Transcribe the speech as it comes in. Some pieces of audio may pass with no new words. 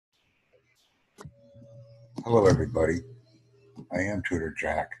Hello everybody, I am Tutor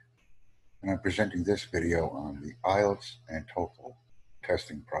Jack, and I'm presenting this video on the IELTS and TOEFL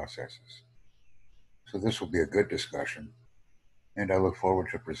testing processes. So this will be a good discussion, and I look forward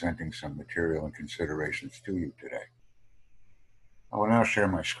to presenting some material and considerations to you today. I will now share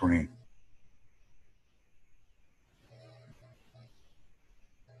my screen.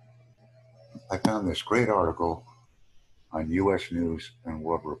 I found this great article on U.S. News and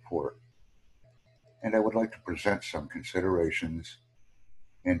World Report, and I would like to present some considerations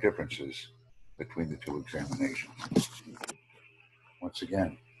and differences between the two examinations. Once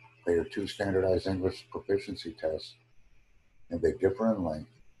again, they are two standardized English proficiency tests, and they differ in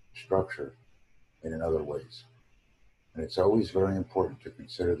length, structure, and in other ways. And it's always very important to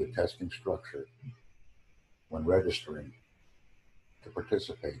consider the testing structure when registering to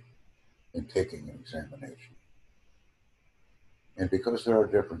participate in taking an examination. And because there are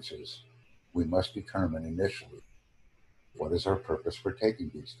differences, we must determine initially what is our purpose for taking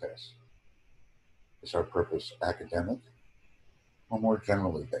these tests. Is our purpose academic or more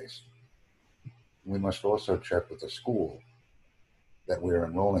generally based? We must also check with the school that we are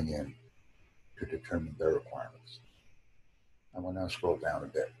enrolling in to determine their requirements. I will now scroll down a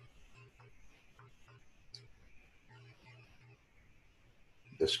bit.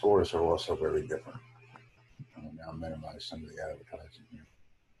 The scores are also very different. I will now minimize some of the advertising here.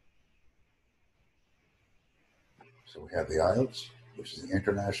 So we have the IELTS, which is the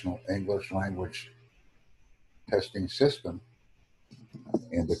International English Language Testing System,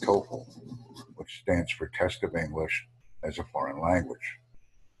 and the TOEFL, which stands for Test of English as a Foreign Language.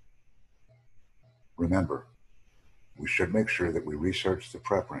 Remember, we should make sure that we research the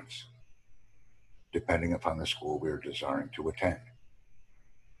preference depending upon the school we are desiring to attend.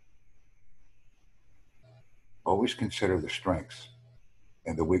 Always consider the strengths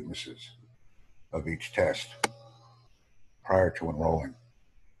and the weaknesses of each test prior to enrolling.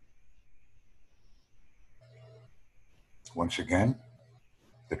 Once again,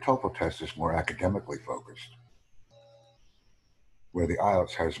 the TOEFL test is more academically focused, where the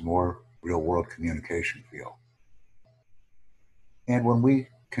IELTS has more real-world communication feel. And when we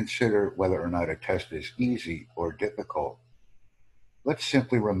consider whether or not a test is easy or difficult, let's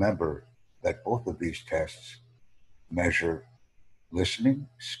simply remember that both of these tests measure listening,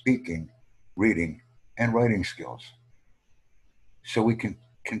 speaking, reading, and writing skills. So we can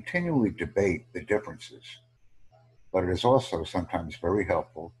continually debate the differences, but it is also sometimes very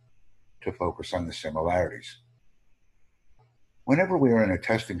helpful to focus on the similarities. Whenever we are in a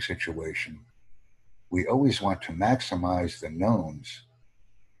testing situation, we always want to maximize the knowns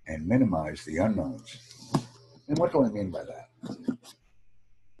and minimize the unknowns. And what do I mean by that?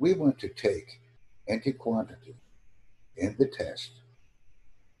 We want to take any quantity in the test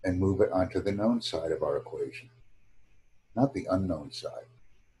and move it onto the known side of our equation, not the unknown side.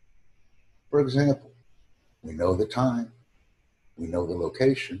 For example, we know the time, we know the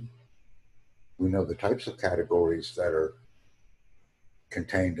location, we know the types of categories that are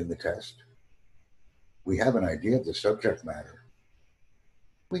contained in the test. We have an idea of the subject matter.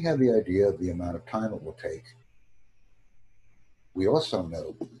 We have the idea of the amount of time it will take. We also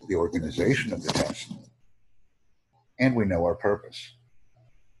know the organization of the test, and we know our purpose.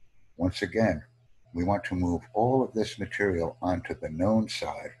 Once again, we want to move all of this material onto the known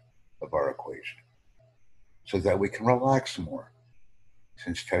side of our equation so that we can relax more,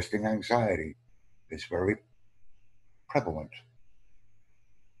 since testing anxiety is very prevalent.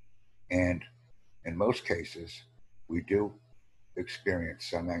 And in most cases, we do experience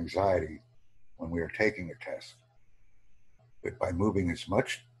some anxiety when we are taking a test. But by moving as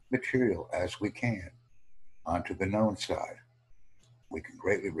much material as we can onto the known side, we can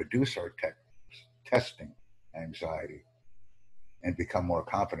greatly reduce our testing anxiety and become more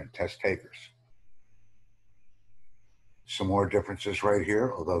confident test takers. Some more differences right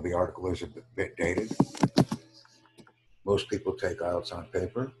here, although the article is a bit dated. Most people take IELTS on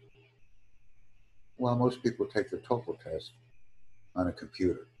paper, while most people take the TOEFL test on a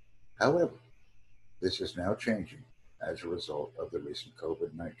computer. However, this is now changing as a result of the recent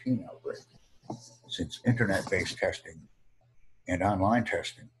COVID-19 outbreak, since internet-based testing and online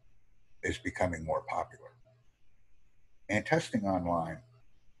testing is becoming more popular. And testing online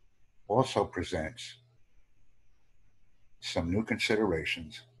also presents some new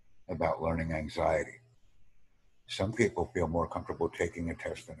considerations about learning anxiety. Some people feel more comfortable taking a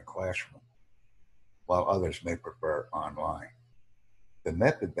test in a classroom, while others may prefer online. The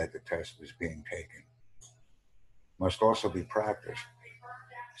method that the test is being taken must also be practiced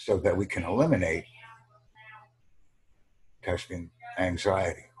so that we can eliminate testing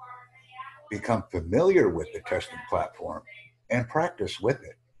anxiety. become familiar with the testing platform and practice with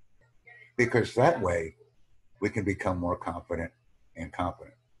it, because that way we can become more confident and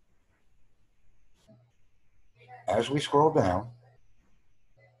competent. As we scroll down,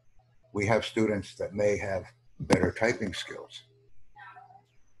 we have students that may have better typing skills.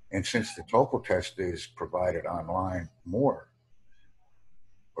 And since the TOEFL test is provided online more,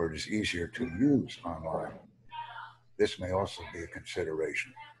 or it is easier to use online, this may also be a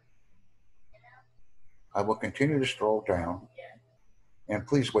consideration. I will continue to scroll down, and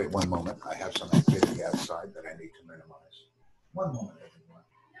please wait one moment. I have some activity outside that I need to minimize. One moment, everyone.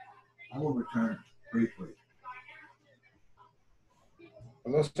 I will return briefly.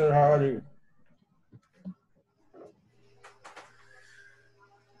 Hello, sir. How are you?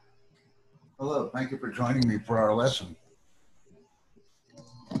 Hello. Thank you for joining me for our lesson.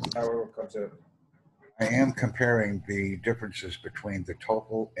 Welcome, sir. I am comparing the differences between the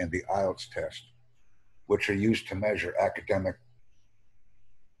TOEFL and the IELTS test, which are used to measure academic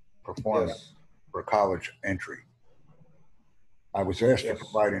performance for college entry. I was asked to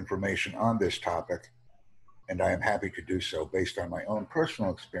provide information on this topic, and I am happy to do so based on my own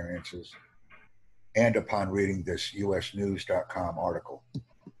personal experiences and upon reading this usnews.com article.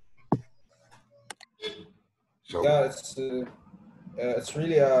 So yeah, it's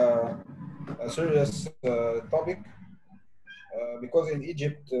really a serious topic because in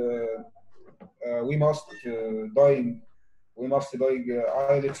Egypt we must doing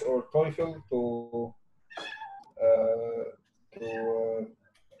IELTS or TOEFL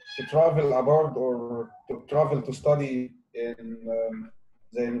to travel abroad or to travel to study in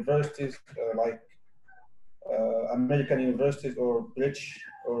the universities like American universities or British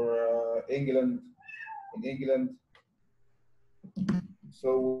or England. In England,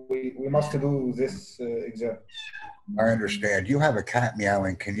 so we must do this exam. I understand. You have a cat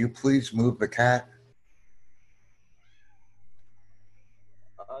meowing. Can you please move the cat?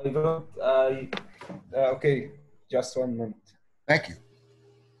 I don't. Okay, just 1 minute. Thank you.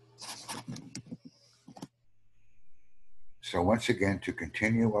 So once again, to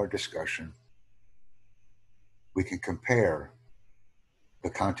continue our discussion, we can compare the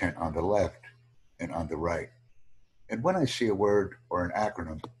content on the left and on the right. And when I see a word or an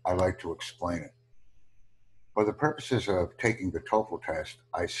acronym, I like to explain it. For the purposes of taking the TOEFL test,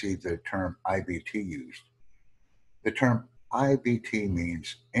 I see the term IBT used. The term IBT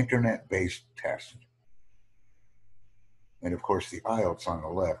means internet-based test. And of course, the IELTS on the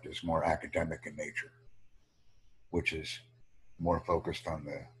left is more academic in nature, which is more focused on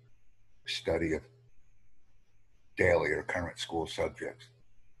the study of daily or current school subjects.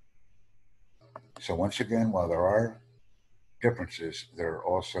 So once again, while there are differences, there are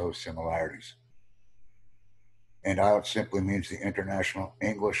also similarities. And IELTS simply means the International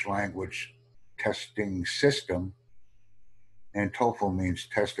English Language Testing System, and TOEFL means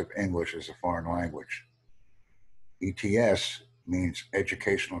Test of English as a Foreign Language. ETS means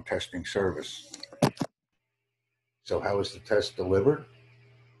Educational Testing Service. So how is the test delivered?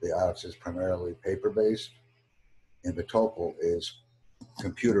 The IELTS is primarily paper-based, and the TOEFL is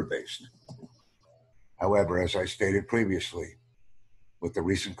computer-based. However, as I stated previously, with the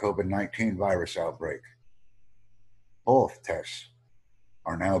recent COVID-19 virus outbreak, both tests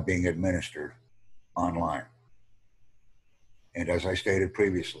are now being administered online. And as I stated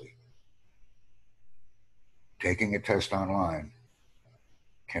previously, taking a test online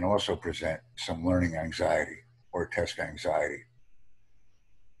can also present some learning anxiety or test anxiety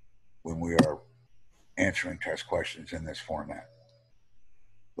when we are answering test questions in this format.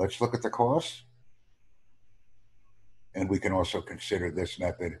 Let's look at the costs, and we can also consider this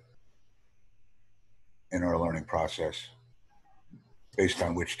method in our learning process based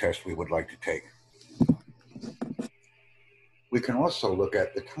on which test we would like to take. We can also look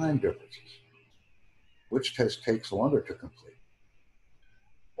at the time differences. Which test takes longer to complete?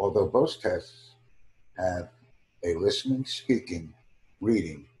 Although both tests have a listening, speaking,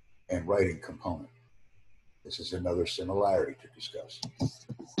 reading, and writing component. This is another similarity to discuss.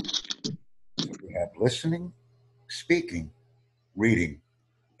 We have listening, speaking, reading,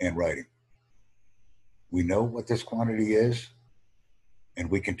 and writing. We know what this quantity is, and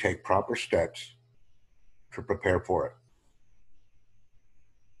we can take proper steps to prepare for it.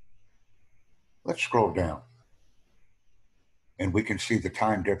 Let's scroll down, and we can see the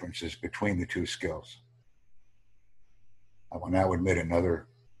time differences between the two skills. I will now admit another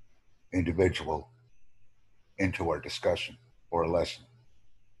individual into our discussion or lesson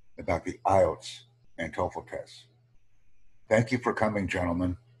about the IELTS and TOEFL tests. Thank you for coming,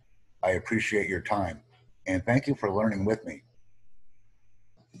 gentlemen. I appreciate your time, and thank you for learning with me.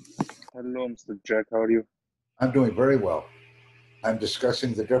 Hello, Mr. Jack. How are you? I'm doing very well. I'm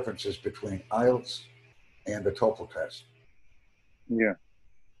discussing the differences between IELTS and the TOEFL test. Yeah.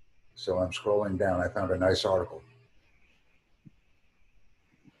 So I'm scrolling down. I found a nice article.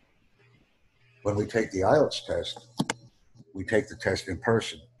 When we take the IELTS test, we take the test in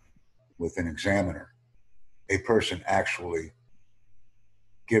person with an examiner. A person actually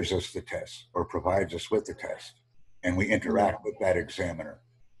gives us the test or provides us with the test, and we interact with that examiner.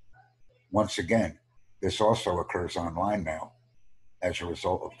 Once again, this also occurs online now as a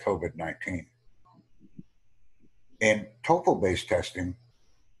result of COVID-19. In TOEFL-based testing,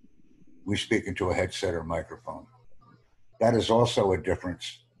 we speak into a headset or microphone. That is also a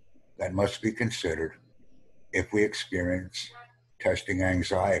difference that must be considered if we experience testing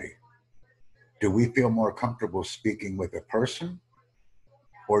anxiety. Do we feel more comfortable speaking with a person,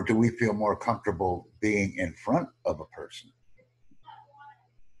 or do we feel more comfortable being in front of a person?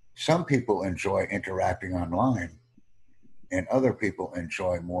 Some people enjoy interacting online, and other people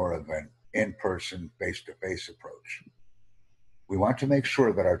enjoy more of an in-person, face-to-face approach. We want to make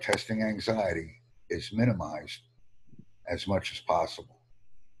sure that our testing anxiety is minimized as much as possible.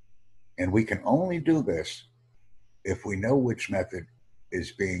 And we can only do this if we know which method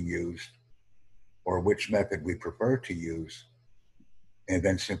is being used or which method we prefer to use, and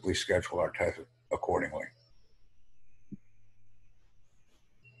then simply schedule our test accordingly.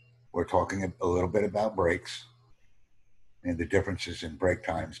 We're talking a little bit about breaks and the differences in break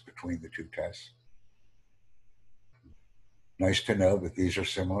times between the two tests. Nice to know that these are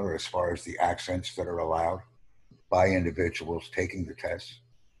similar as far as the accents that are allowed by individuals taking the test,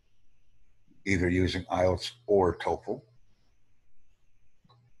 either using IELTS or TOEFL.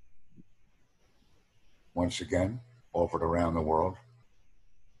 Once again, offered around the world.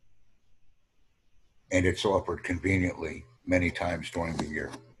 And it's offered conveniently many times during the year.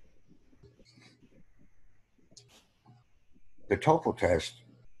 The TOEFL test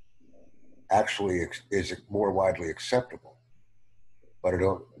actually is more widely acceptable, but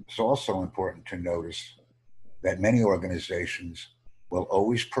it's also important to notice that many organizations will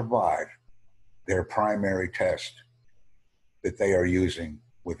always provide their primary test that they are using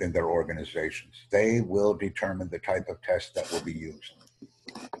within their organizations. They will determine the type of test that will be used.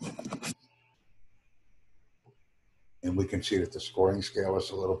 And we can see that the scoring scale is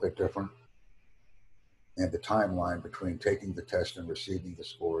a little bit different, and the timeline between taking the test and receiving the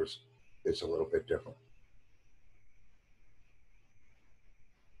scores is a little bit different.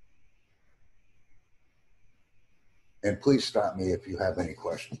 And please stop me if you have any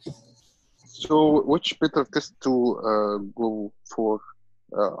questions. So, which better test to go for,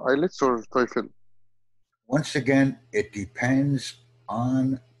 IELTS or TOEFL? Once again, it depends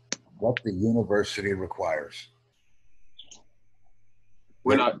on what the university requires.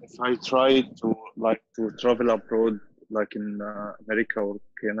 If I try to travel abroad, like in America or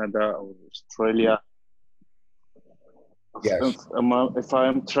Canada or Australia, Yes. if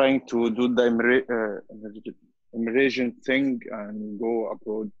I'm trying to do the immersion thing and go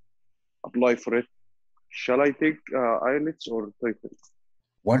abroad, apply for it, shall I take IELTS or TOEFL?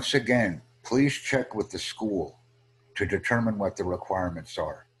 Once again, please check with the school to determine what the requirements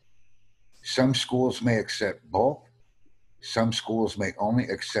are. Some schools may accept both. Some schools may only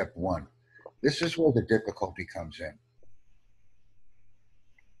accept one. This is where the difficulty comes in.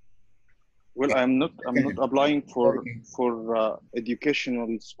 Well, I'm not applying for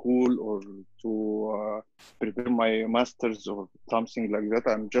educational school or to prepare my master's or something like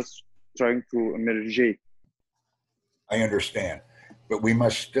that. I'm just trying to emerge. I understand, but we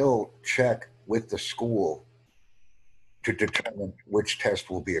must still check with the school to determine which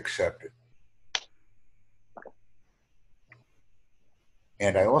test will be accepted.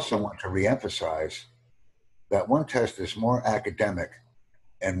 And I also want to reemphasize that one test is more academic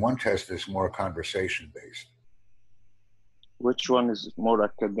and one test is more conversation-based. Which one is more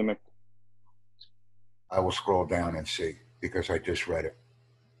academic? I will scroll down and see because I just read it.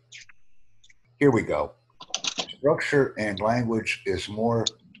 Here we go. Structure and language is more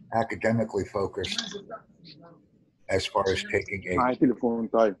academically focused as far as taking a,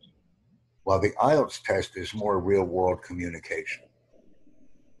 while the IELTS test is more real-world communication.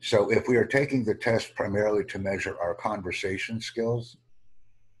 So if we are taking the test primarily to measure our conversation skills,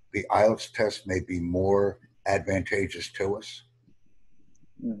 the IELTS test may be more advantageous to us.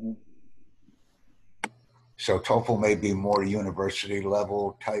 Mm-hmm. So TOEFL may be more university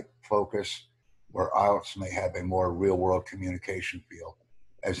level type focus, where IELTS may have a more real world communication feel,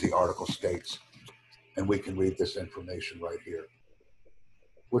 as the article states. And we can read this information right here,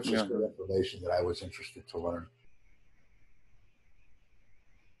 which is good information that I was interested to learn.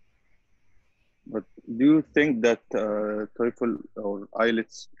 But do you think that TOEFL or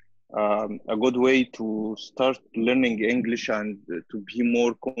IELTS a good way to start learning English and to be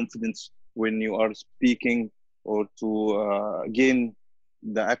more confident when you are speaking or to gain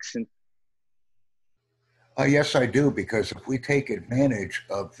the accent? Yes, I do, because if we take advantage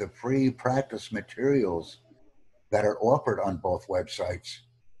of the free practice materials that are offered on both websites,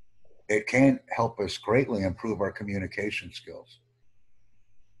 it can help us greatly improve our communication skills.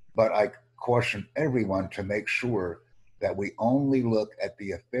 But I caution everyone to make sure that we only look at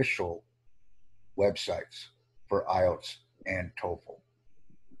the official websites for IELTS and TOEFL.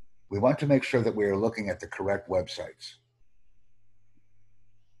 We want to make sure that we are looking at the correct websites.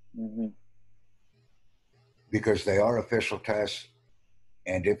 Mm-hmm. Because they are official tests.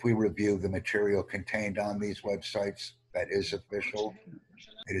 And if we review the material contained on these websites that is official,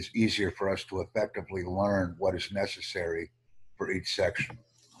 it is easier for us to effectively learn what is necessary for each section.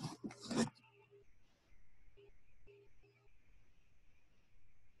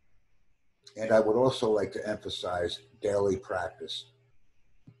 And I would also like to emphasize daily practice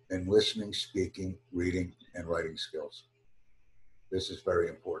in listening, speaking, reading, and writing skills. This is very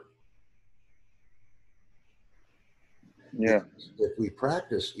important. Yeah. If we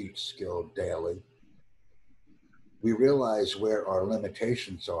practice each skill daily, we realize where our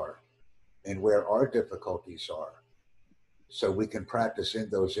limitations are and where our difficulties are, so we can practice in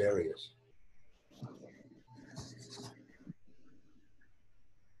those areas.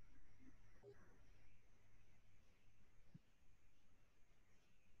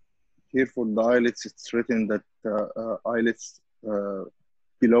 Here for the IELTS, it's written that IELTS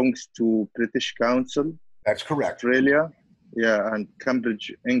belongs to British Council. That's correct. Australia, yeah, and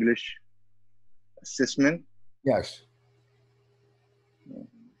Cambridge English Assessment. Yes.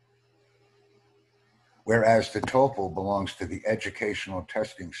 Whereas the TOEFL belongs to the Educational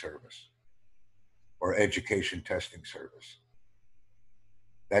Testing Service or Education Testing Service.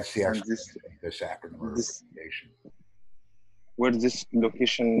 That's the explanation of this acronym or abbreviation. Where this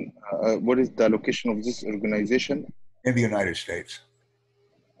location? What is the location of this organization? In the United States.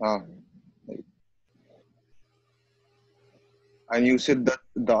 And you said that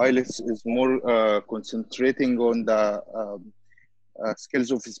the IELTS is more concentrating on the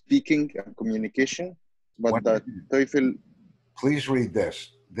skills of speaking and communication, but the TOEFL. Please read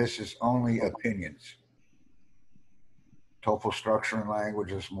this. This is only opinions. TOEFL structure and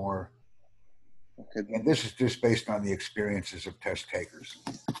language is more. Okay. And this is just based on the experiences of test takers.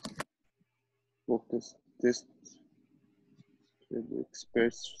 Focus test. The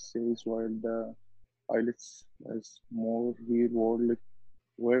experts says while the IELTS has more real-world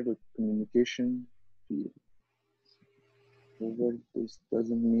communication field. However, this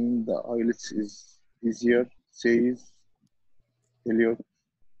doesn't mean the IELTS is easier, says Elliot.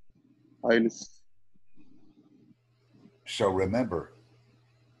 IELTS. So remember,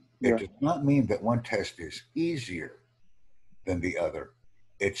 it does not mean that one test is easier than the other.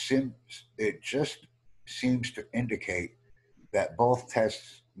 It just seems to indicate that both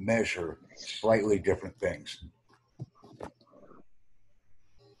tests measure slightly different things.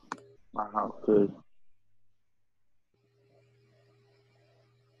 Okay.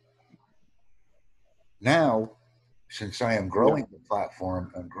 Now, since I am growing the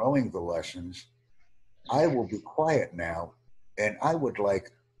platform and growing the lessons, I will be quiet now, and I would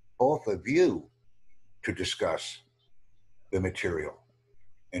like both of you to discuss the material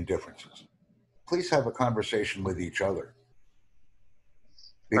and differences. Please have a conversation with each other.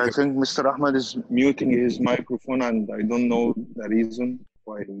 I think Mr. Ahmed is muting his microphone, and I don't know the reason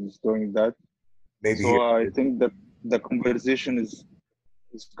why he's doing that. Maybe so I think that the conversation is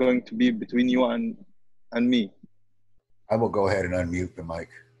going to be between you and me. I will go ahead and unmute the mic.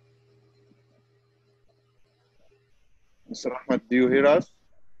 Mr. Ahmed, do you hear us?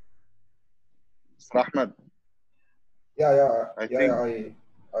 Mr. Ahmed. Yeah. I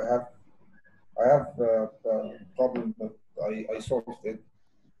have a problem, but I solved it.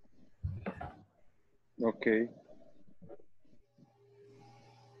 Okay.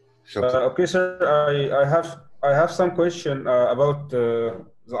 So okay, sir. I have some question about the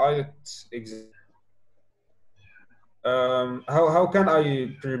IELTS exam. How can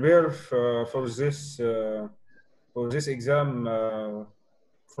I prepare for this exam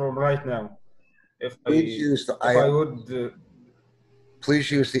from right now? Please use the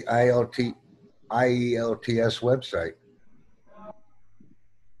IELTS website.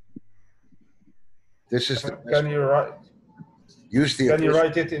 This is the can you write? Use the. Can you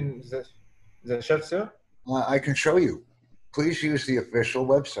write it in the chat, sir? I can show you. Please use the official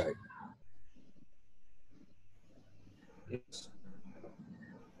website. Yes.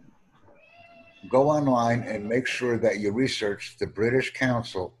 go online and make sure that you research the British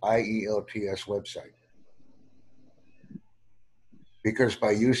Council IELTS website. Because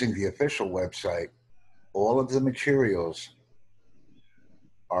by using the official website, all of the materials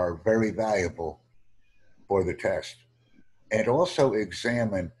are very valuable for the test. And also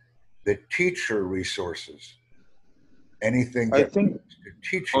examine the teacher resources. Anything I that think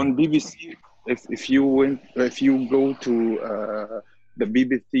teaching. on BBC, if you go to the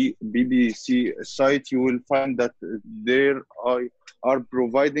BBC site, you will find that there are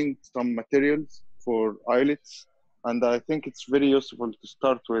providing some materials for IELTS, and I think it's very useful to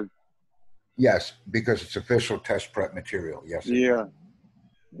start with. Yes, because it's official test prep material. Yes. Yeah.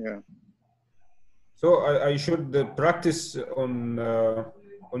 So I should practice on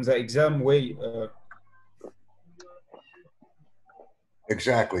the exam way.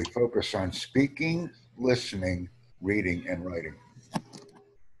 Exactly. Focus on speaking, listening, reading, and writing.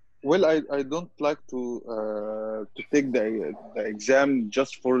 Well, I don't like to take the exam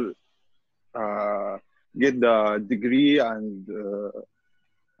just for get the degree and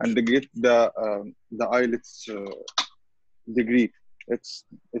get the IELTS degree. It's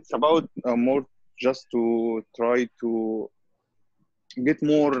about more just to try to get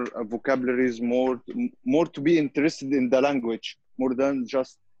more vocabularies, more to be interested in the language, more than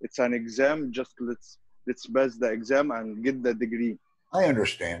just it's an exam. Just let's pass the exam and get the degree. I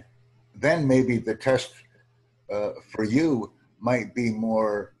understand. Then maybe the test for you might be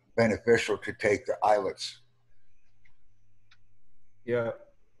more beneficial to take the IELTS. Yeah.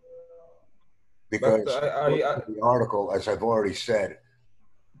 Because the article, as I've already said,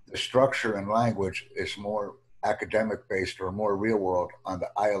 the structure and language is more academic based or more real world on the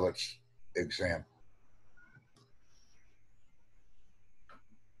IELTS exam.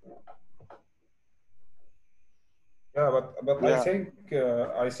 Yeah, but Yeah.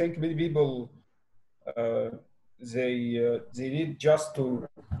 I think many people they need just to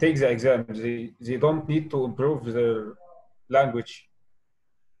take the exam. They don't need to improve their language.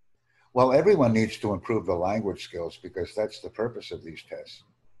 Well, everyone needs to improve the language skills because that's the purpose of these tests.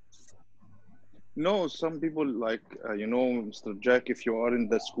 No, some people like, Mr. Jack, if you are in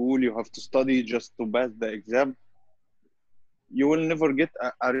the school, you have to study just to pass the exam. You will never get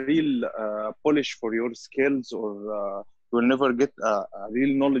a real polish for your skills, or you will never get a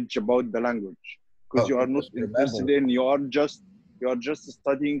real knowledge about the language because you are not interested in. You are just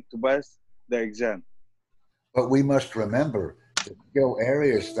studying to pass the exam. But we must remember the skill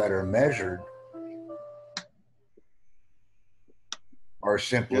areas that are measured are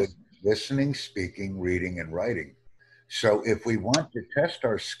simply listening, speaking, reading, and writing. So if we want to test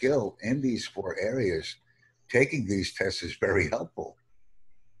our skill in these 4 areas, taking these tests is very helpful.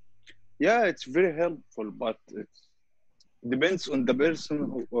 Yeah, it's very helpful, but it depends on the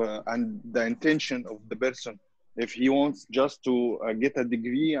person and the intention of the person. If he wants just to get a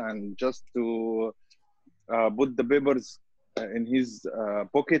degree and just to put the papers in his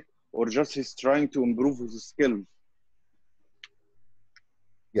pocket, or just he's trying to improve his skills.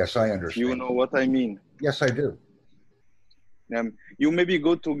 Yes, I understand. You know what I mean? Yes, I do. You maybe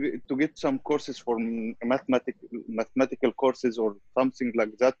go to get some courses for mathematical courses or something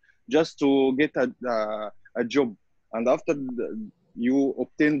like that, just to get a job. And after you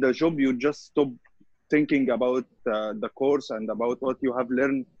obtain the job, you just stop thinking about the course and about what you have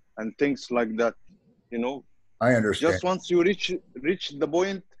learned and things like that. I understand. Just once you reach the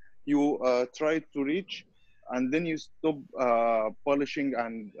point you try to reach, and then you stop polishing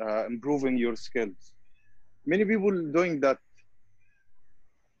and improving your skills. Many people doing that.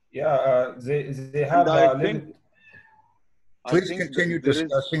 Yeah, they have a limit. Please continue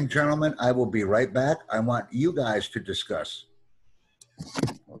discussing, gentlemen. I will be right back. I want you guys to discuss.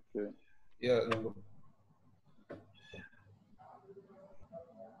 Okay. Yeah.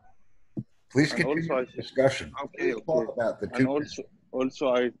 Please continue the discussion. Okay. Talk about the two. And also,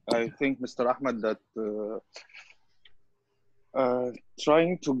 I think, Mr. Ahmed, that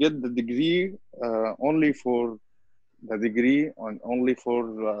trying to get the degree only for the degree, and only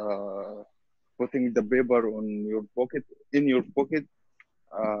for putting the paper in your pocket,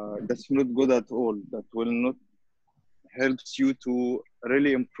 that's not good at all. That will not help you to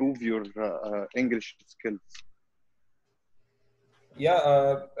really improve your English skills.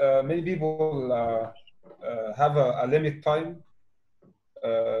 Yeah, many people have a limit time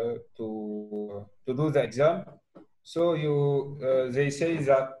to do the exam. So they say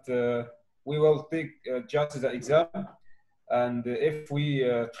that we will take just the exam, and if we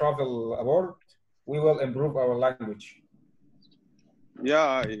travel abroad, we will improve our language.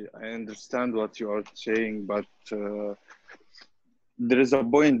 Yeah, I understand what you are saying, but there is a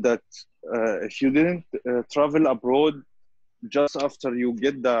point that if you didn't travel abroad just after you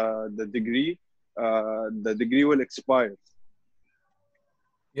get the degree will expire.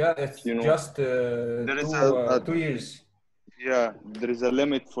 Yeah, it's You know, just there is 2 years. yeah, there is a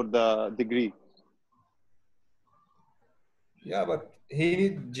limit for the degree. Yeah, but he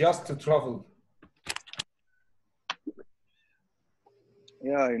need just to travel.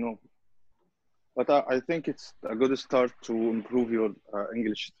 Yeah, I know. But I think it's a good start to improve your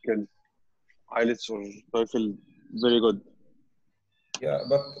English skills. IELTS or TOEFL, very good. Yeah,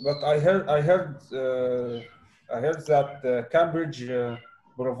 but I heard that Cambridge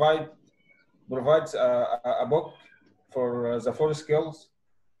provides a book for the 4 skills: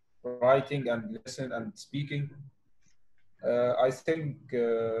 writing and listening and speaking. I think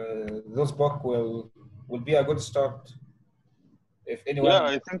those book will be a good start if anyone Yeah,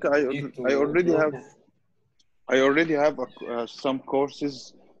 I think need to I already have improve. some courses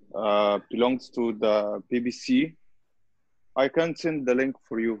belongs to the BBC. I can send the link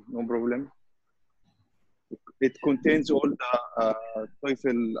for you, no problem. It contains all the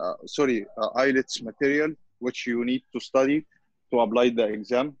TOEFL, IELTS material which you need to study to apply the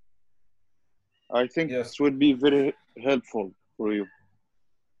exam. I think Yes. this would be very helpful for you.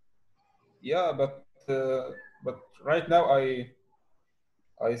 Yeah, but right now I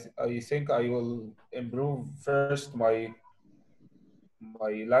think I will improve first my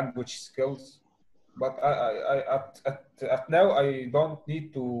language skills. But at now I don't need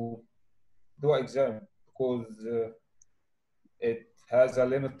to do exam because it has a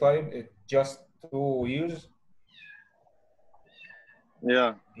limit time. It's just 2 years.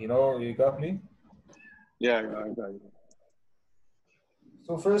 Yeah, You got me. yeah, I got it.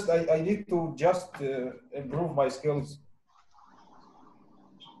 So first I need to just improve my skills,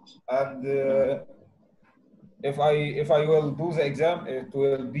 and if I will do the exam, it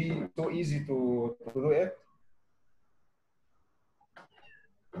will be so easy to do it.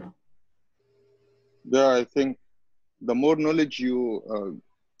 Yeah, I think the more knowledge you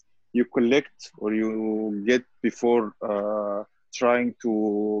collect or you get before trying to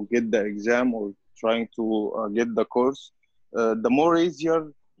get the exam or trying to get the course, the more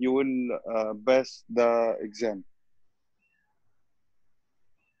easier you will pass the exam.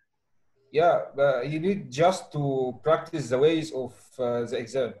 Yeah, but you need just to practice the ways of the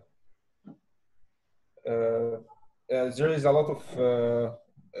exam. There is a lot of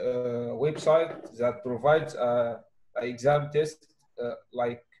website that provides a exam test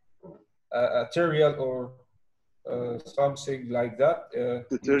like a tutorial or something like that. You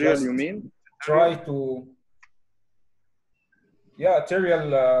Tutorial, just you mean? try to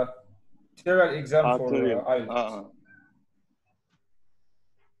tutorial exam for Tutorial. IELTS.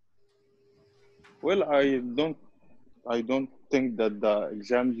 Well, I don't think that the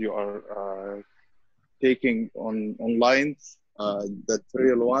exams you are taking online, the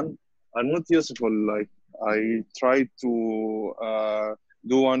tutorial one, are not useful. Like I tried to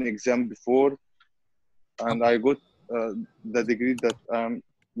do one exam before, and I got the degree that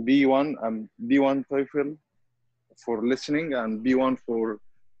B1. B1 TOEFL for listening and B1 for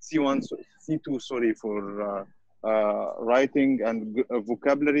C1, C2, sorry, for writing and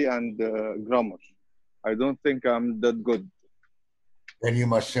vocabulary and grammar. I don't think I'm that good. Then you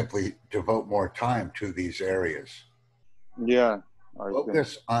must simply devote more time to these areas. Yeah.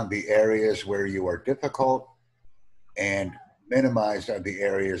 Focus on the areas where you are difficult and minimize on the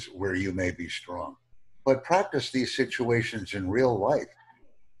areas where you may be strong. But practice these situations in real life.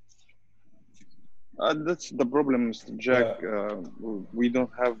 That's the problem, Mr. Jack. Yeah. We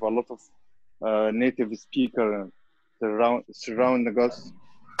don't have a lot of native speakers surrounding us,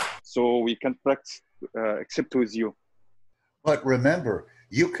 so we can't practice except with you. But remember,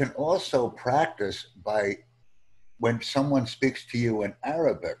 you can also practice by when someone speaks to you in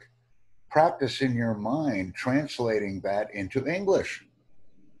Arabic, practice in your mind translating that into English.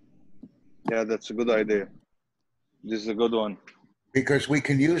 Yeah, that's a good idea. This is a good one. Because we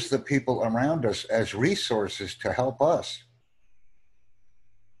can use the people around us as resources to help us.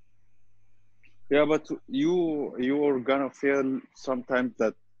 Yeah, but you are gonna feel sometimes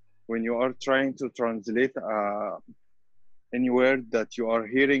that when you are trying to translate any word that you are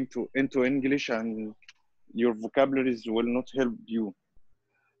hearing into English and your vocabularies will not help you.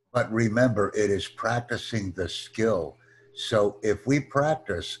 But remember, it is practicing the skill. So if we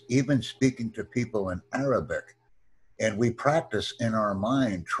practice even speaking to people in Arabic, and we practice in our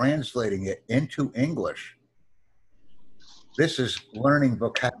mind translating it into English, this is learning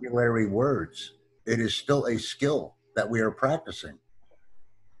vocabulary words. It is still a skill that we are practicing.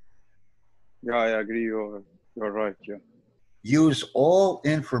 Yeah, I agree. You're right. Yeah. use all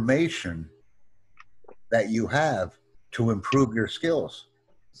information that you have to improve your skills.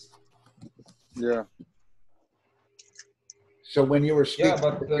 Yeah. So when you were Yeah,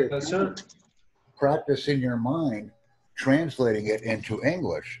 speaking, but sir, practice in your mind, translating it into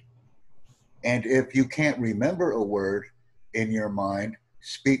English. And if you can't remember a word in your mind,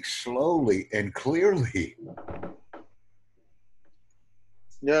 speak slowly and clearly.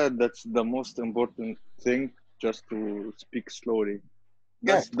 Yeah, that's the most important thing, just to speak slowly.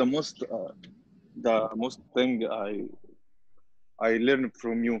 That's Yes, the most thing I learned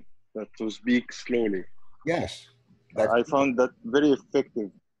from you, that to speak slowly. yes. That's, I found that very effective.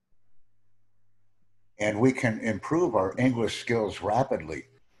 and we can improve our English skills rapidly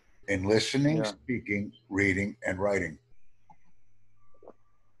in listening, Yeah. speaking, reading, and writing.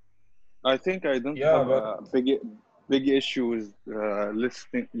 I think I don't yeah, have but a big issue with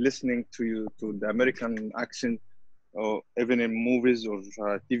listening to you, to the American accent, or even in movies or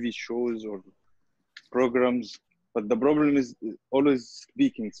TV shows or programs. But the problem is always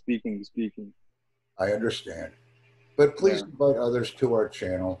speaking. I understand. But please Yeah, invite others to our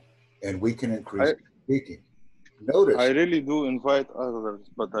channel and we can increase I speaking. I Notice, really do invite others,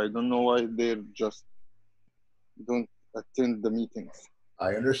 but I don't know why they just don't attend the meetings. I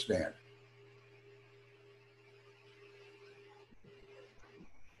understand.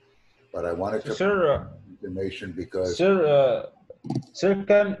 But I wanted so, to sir, information because sir, sir,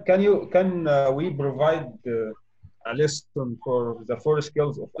 can we provide a lesson for the four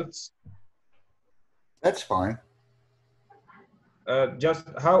skills of IELTS? that's fine. Just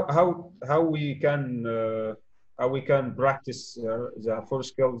how we can practice the four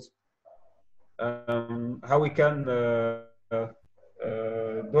skills. How we can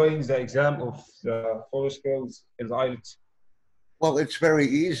doing the exam of the four skills in the IELTS. Well, it's very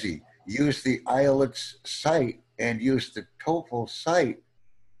easy. Use the IELTS site and use the TOEFL site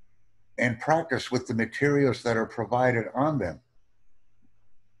and practice with the materials that are provided on them.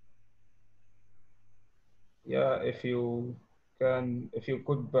 Yeah, if you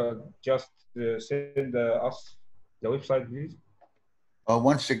could just send us the website, please.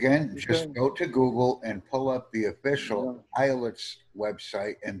 Once again, just Okay. go to Google and pull up the official Yeah. IELTS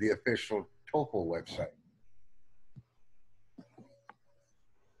website and the official TOEFL website.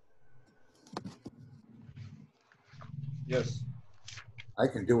 Yes. I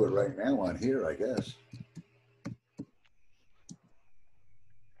can do it right now on here, I guess.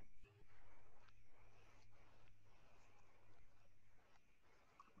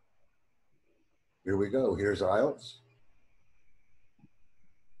 Here we go. Here's IELTS.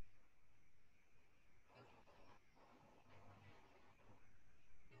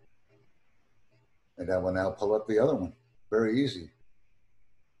 And I will now pull up the other one. Very easy.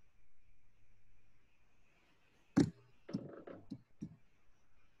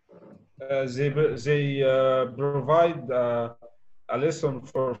 They provide a lesson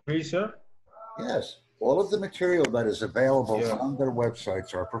for free, sir. Yes, all of the material that is available Yeah. on their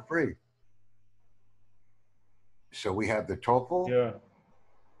websites are for free. So we have the TOEFL Yeah.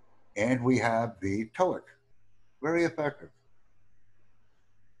 and we have the TOEIC. Very effective.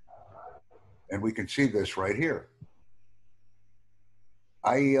 And we can see this right here.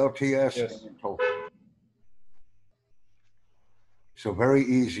 IELTS Yes. and TOEFL. So very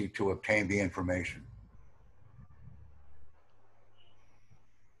easy to obtain the information.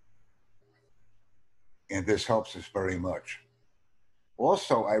 And this helps us very much.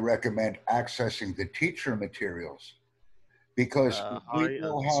 Also, I recommend accessing the teacher materials because if we Hi,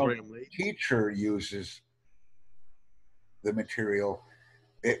 know and how sorry the I'm late. teacher uses the material,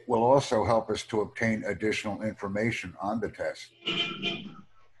 it will also help us to obtain additional information on the test.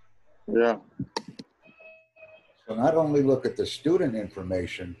 Yeah. So not only look at the student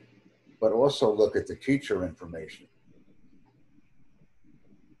information, but also look at the teacher information.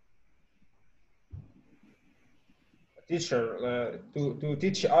 Teacher to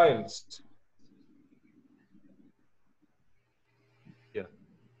teach IELTS. Yeah.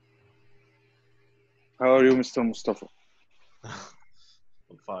 How are you, Mr. Mustafa?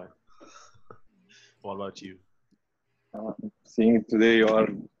 I'm fine. What about you? Seeing today you are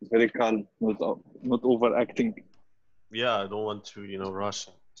very calm, not overacting. Yeah, I don't want to, rush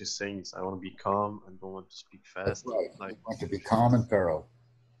to things. I want to be calm and don't want to speak That's fast. right. Like, We want to be calm and thorough.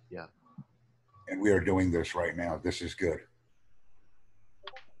 yeah. And we are doing this right now. This is good.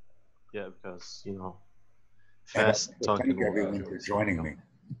 Yeah, because, And I'd fast like to talking thank everyone for joining me.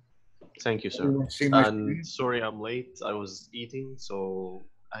 Thank you, sir. Everyone see my And screen? sorry I'm late. I was eating, so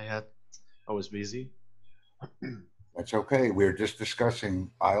I was busy. That's okay. We're just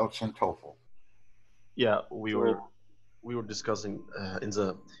discussing IELTS and TOEFL. Yeah, we So- were we were discussing in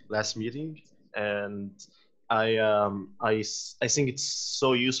the last meeting, and I think it's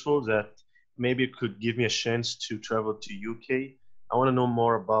so useful that maybe it could give me a chance to travel to UK. I want to know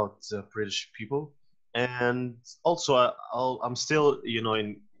more about the British people, and also I'm still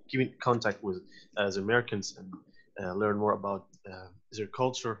in keeping contact with the Americans and learn more about their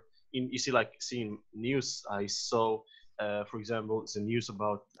culture. You see, like seeing news, I saw, for example, the news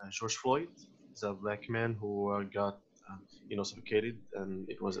about George Floyd, the black man who got suffocated, and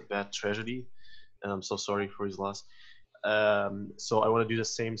it was a bad tragedy. And I'm so sorry for his loss. So I want to do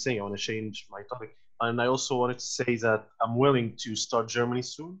the same thing. I want to change my topic, and I also wanted to say that I'm willing to start Germany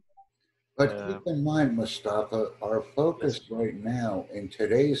soon. But keep in mind, Mustafa, our focus Yes. right now in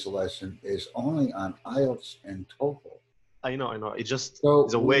today's lesson is only on IELTS and TOEFL. I know. It just So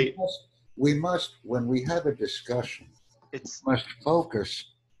the way we must, when we have a discussion, it's. must focus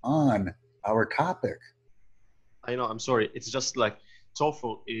on our topic. I know. I'm sorry. It's just like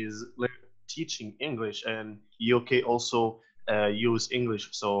TOEFL is teaching English, and UK also use English.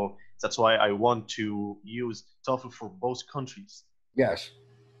 So that's why I want to use TOEFL for both countries. Yes.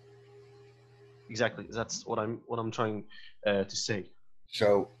 Exactly. That's what I'm trying to say.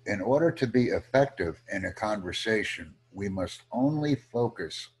 So, in order to be effective in a conversation, we must only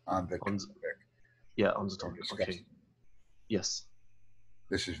focus on the On topic. on the topic. Okay. Yes.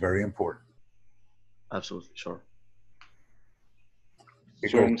 This is very important. Absolutely. Sure.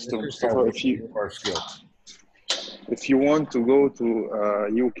 So, Mr. Mustafa, if you want to go to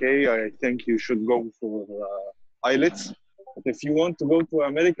UK, I think you should go for IELTS. But if you want to go to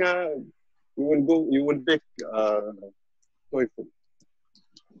America, you will pick TOEFL.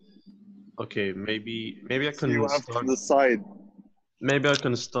 Okay, maybe I can You have start. to decide. Maybe I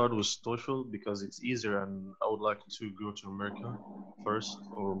can start with TOEFL because it's easier, and I would like to go to America first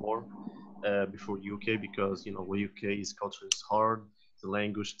or more before UK, because UK is culture is hard, the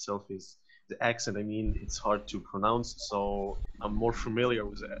language itself is the accent. I mean, it's hard to pronounce, so I'm more familiar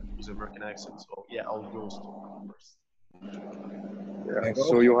with American accent. So yeah, I'll go with TOEFL first. Yeah.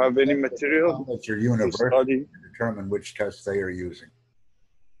 So you have any material at your to university study? to determine which tests they are using?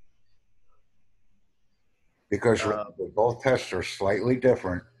 Because both tests are slightly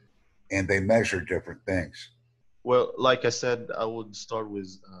different and they measure different things. Well, like I said, I would start with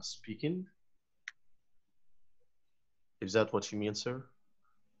speaking. Is that what you mean, sir?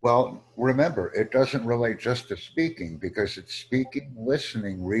 Well, remember, it doesn't relate just to speaking because it's speaking,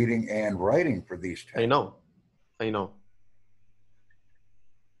 listening, reading, and writing for these tests. I know.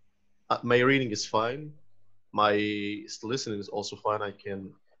 My reading is fine. My listening is also fine. I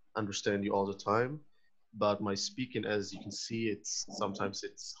can understand you all the time. But my speaking, as you can see, sometimes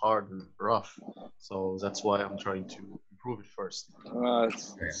it's hard and rough. So that's why I'm trying to improve it first.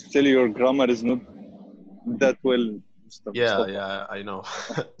 Still, your grammar is not that well. Yeah, I know.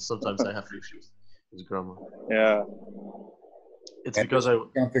 Sometimes I have issues with grammar. Yeah. It's because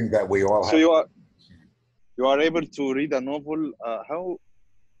something that we all have. So you are able to read a novel. How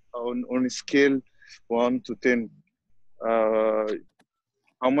on a scale 1 to 10,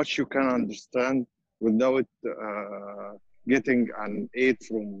 how much you can understand without getting an aid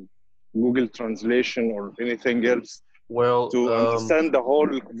from Google Translation or anything else? Well, to understand the whole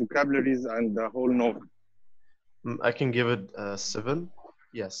vocabularies and the whole novel. I can give it 7.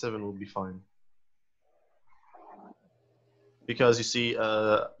 Yeah, 7 will be fine. Because you see,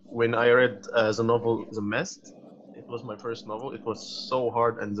 when I read the novel The Mist, it was my first novel. It was so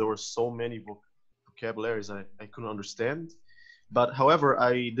hard, and there were so many vocabularies I couldn't understand. But however,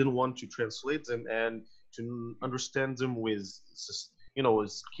 I didn't want to translate them and to understand them with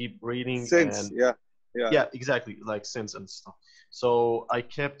keep reading. Sense, and yeah, exactly, like sense and stuff. So I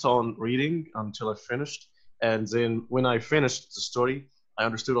kept on reading until I finished, and then when I finished the story, I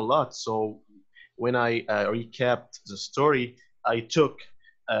understood a lot. So when I recapped the story, I took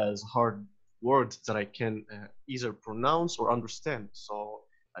as hard words that I can either pronounce or understand. So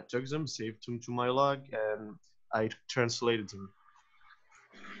I took them, saved them to my log, and I translated them.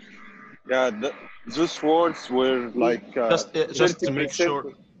 Yeah, those words were like just to make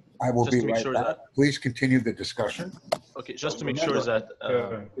sure. I will be right back. Please continue the discussion. Okay, just to make sure that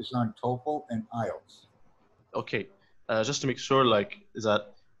it's on TOEFL and IELTS. Okay, just to make sure, like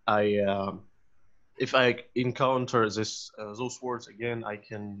that, I if I encounter those words again, I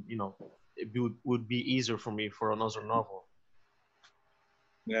can, it would be easier for me for another novel.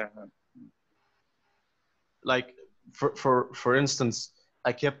 Yeah. Like for instance,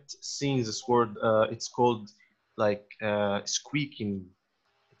 I kept seeing this word. It's called like squeaking.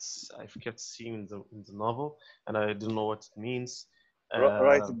 I kept seeing in the novel, and I didn't know what it means.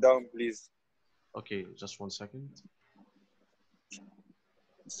 Write it down, please. Okay, just 1 second.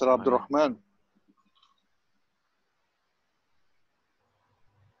 Mr. Abdurrahman.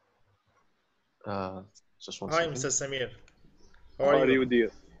 Just one Hi, second. Mr. Samir. How How are are you, you?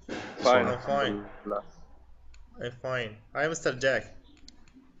 dear? So, Fine. I'm fine. Alhamdulillah. I'm fine. Hi, Mr. Jack.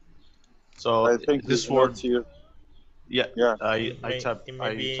 so I think this he's word, not here. yeah, Yeah. I typed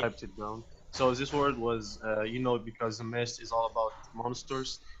it down. So this word was, because the mist is all about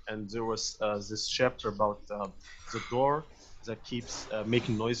monsters, and there was this chapter about the door that keeps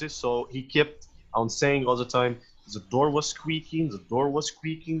making noises. So he kept on saying all the time, the door was squeaking, the door was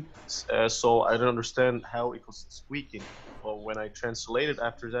squeaking. So I don't understand how it was squeaking. But when I translated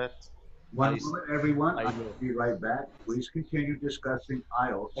after that, One moment, everyone. I I'll know. be right back. Please continue discussing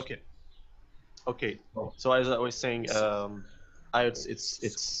IELTS. Okay. Okay. Oh. So as I was saying, IELTS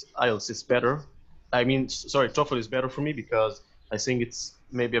IELTS is better. I mean, sorry, TOEFL is better for me because I think it's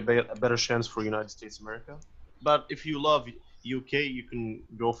maybe a better chance for United States America. But if you love UK, you can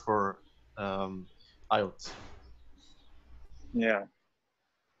go for IELTS. Yeah.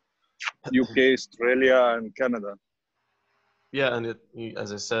 UK, Australia, and Canada. Yeah, and as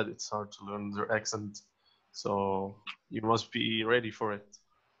I said, it's hard to learn their accent, so you must be ready for it.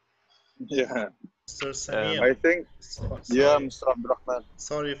 Yeah. Mr. Samir. I think. Yeah, Mr. Abdurrahman.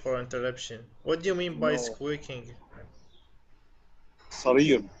 Sorry for interruption. What do you mean by No. squeaking?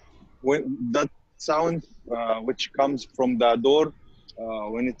 Sarir. When that sound which comes from the door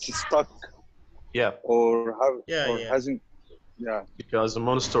when it's stuck Yeah, or Yeah, or yeah. hasn't. Yeah. because the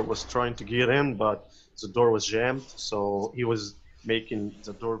monster was trying to get in, but the door was jammed, so he was making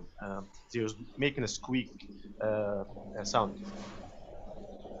the door. He was making a squeak sound.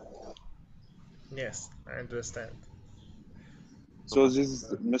 Yes, I understand. So this is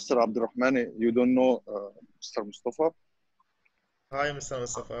Mr. Abdurrahman. You don't know Mr. Mustafa? Hi, Mr.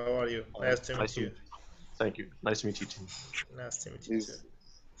 Mustafa. How are you? Nice to meet you. Thank you. Nice to meet you too. Nice to meet you too.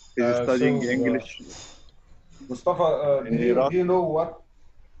 He's studying So, English Mustafa, in Iraq. do you know what?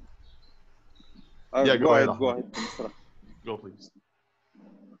 Yeah, Go ahead, Mr. Go please.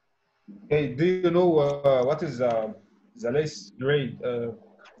 Okay, do you know what is the least grade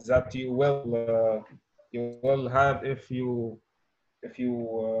that you will have if you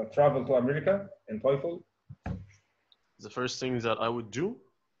travel to America in TOEFL? The first thing that I would do.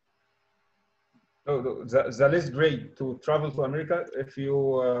 No, the least grade to travel to America if you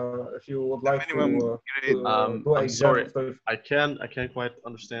would like to do an I'm exam sorry, of TOEFL. I can't quite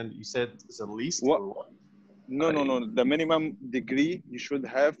understand. You said the least What? or what? No. The minimum degree you should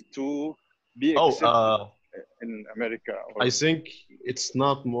have to be accepted in America. I think it's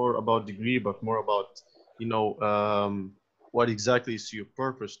not more about degree, but more about what exactly is your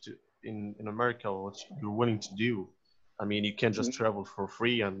purpose in America, what you're willing to do. I mean, you can't just travel for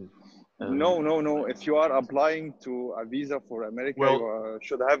free and. No. If you are applying to a visa for America, Well, you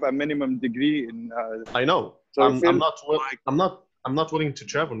should have a minimum degree in. I know. So I'm not willing to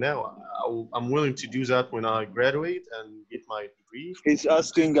travel now. I'm willing to do that when I graduate and get my degree. He's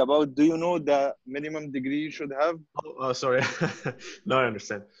asking about, do you know the minimum degree you should have? Oh, sorry. No, I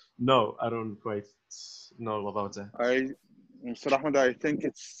understand. No, I don't quite know about that. Mr. Ahmed, I think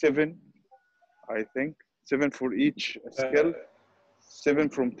it's 7. I think 7 for each skill. 7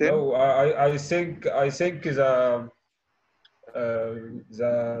 from 10. No, I think the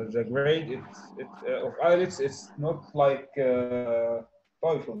grade of IELTS it's not like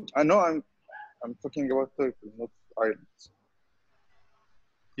TOEFL. I know I'm talking about TOEFL, not IELTS.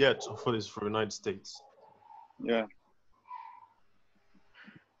 Yeah, TOEFL is for United States. Yeah.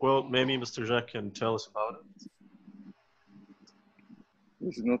 Well, maybe Mr. Jack can tell us about it.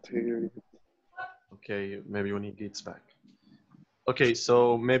 He's not here. Okay, maybe when he gets back. Okay,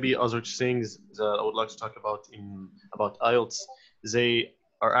 so maybe other things that I would like to talk about about IELTS, they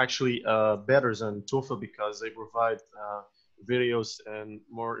are actually better than TOEFL because they provide videos and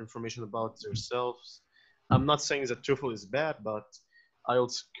more information about themselves. I'm not saying that TOEFL is bad, but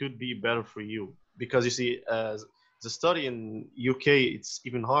IELTS could be better for you because you see, the study in UK it's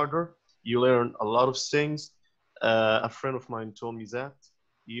even harder. You learn a lot of things. A friend of mine told me that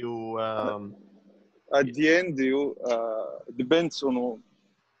you. At the end, you depends on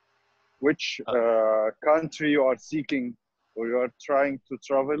which country you are seeking or you are trying to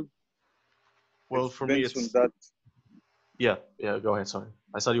travel. Well, for me, it's on that. Yeah. Go ahead. Sorry,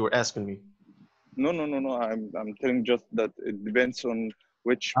 I thought you were asking me. No. I'm telling just that it depends on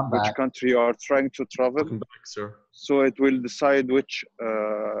which country you are trying to travel. Welcome back, sir. So it will decide which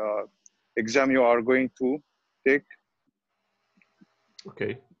exam you are going to take.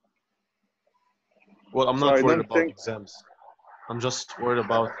 Okay. Well, I'm not worried about exams. I'm just worried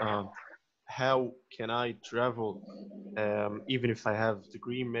about how can I travel even if I have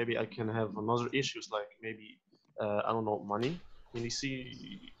degree? Maybe I can have another issues like maybe I don't know, money. And you see,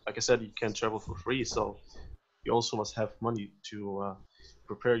 like I said, you can't travel for free, so you also must have money to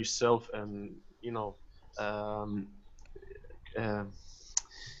prepare yourself and you know um, uh,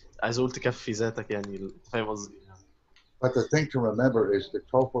 عايز اقول تكفي ذاتك يعني فاهم قصدي يعني. But the thing to remember is the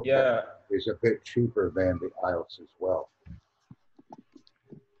TOEFL test Yeah, is a bit cheaper than the IELTS as well.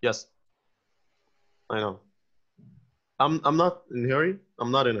 Yes, I know. I'm not in a hurry.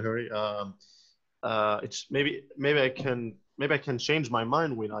 I'm not in a hurry. It's maybe I can change my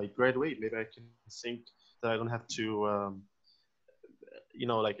mind when I graduate. Maybe I can think that I don't have to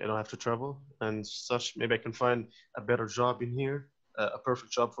like I don't have to travel and such. Maybe I can find a better job in here, a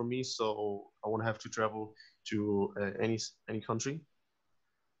perfect job for me. So I won't have to travel to any country.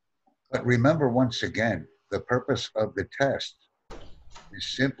 But remember, once again, the purpose of the test is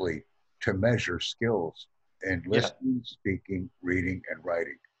simply to measure skills in listening, speaking, reading, and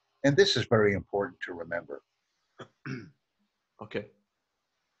writing. And this is very important to remember. Okay.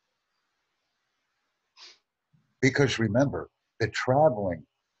 Because remember, the traveling,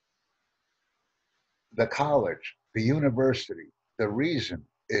 the college, the university, the reason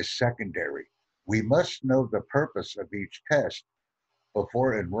is secondary. We must know the purpose of each test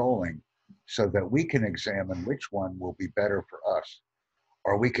before enrolling so that we can examine which one will be better for us.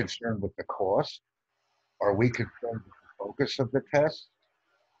 Are we concerned with the cost? Are we concerned with the focus of the test?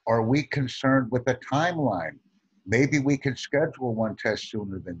 Are we concerned with the timeline? Maybe we can schedule one test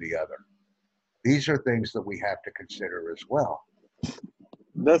sooner than the other. These are things that we have to consider as well.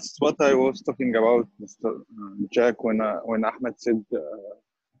 That's what I was talking about, Mr. Jack, when Ahmed said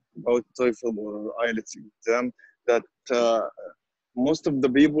about TOEFL or IELTS exam, that most of the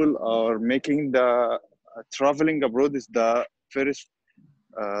people are making the traveling abroad is the first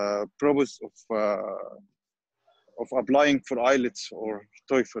purpose of applying for IELTS or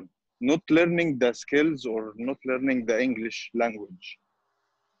TOEFL, not learning the skills or not learning the English language.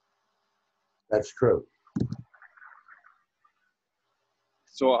 That's true.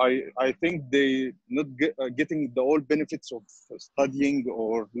 So I think they not getting the all benefits of studying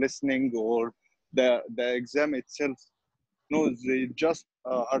or listening or the exam itself. No, they just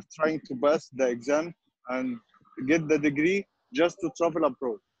are trying to pass the exam and get the degree just to travel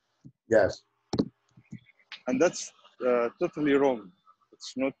abroad. Yes. And that's totally wrong.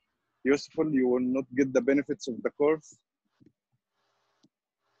 It's not useful. You will not get the benefits of the course.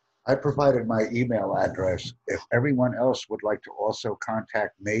 I provided my email address. If everyone else would like to also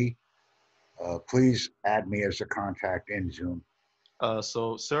contact me, please add me as a contact in Zoom.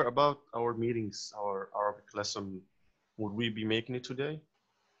 So, sir, about our meetings, our Arabic lesson, would we be making it today?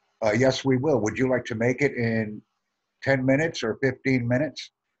 Yes, we will. Would you like to make it in 10 minutes or 15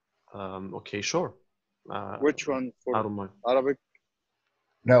 minutes? Okay, sure. Which one? For I don't mind. Arabic?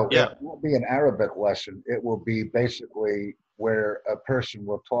 No, Yeah. it won't be an Arabic lesson. It will be basically where a person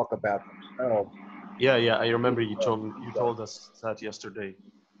will talk about themselves. Yeah, I remember you told us that yesterday.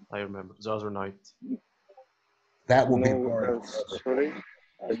 I remember the other night. That will be No, more. sorry,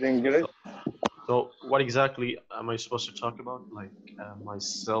 I didn't get it. So, what exactly am I supposed to talk about? Like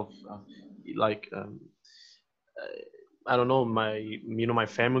myself, I don't know, my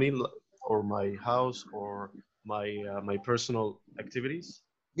family or my house or my personal activities.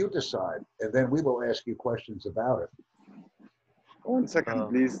 You decide, and then we will ask you questions about it. 1 second,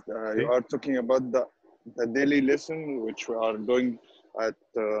 please. You are talking about the daily lesson, which we are doing at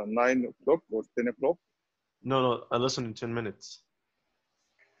 9 o'clock or 10 o'clock. No, I listen in 10 minutes.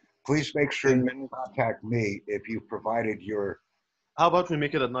 Please make sure you contact me if you provided your. How about we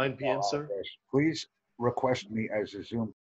make it at 9 p.m., sir? Please request me as a Zoom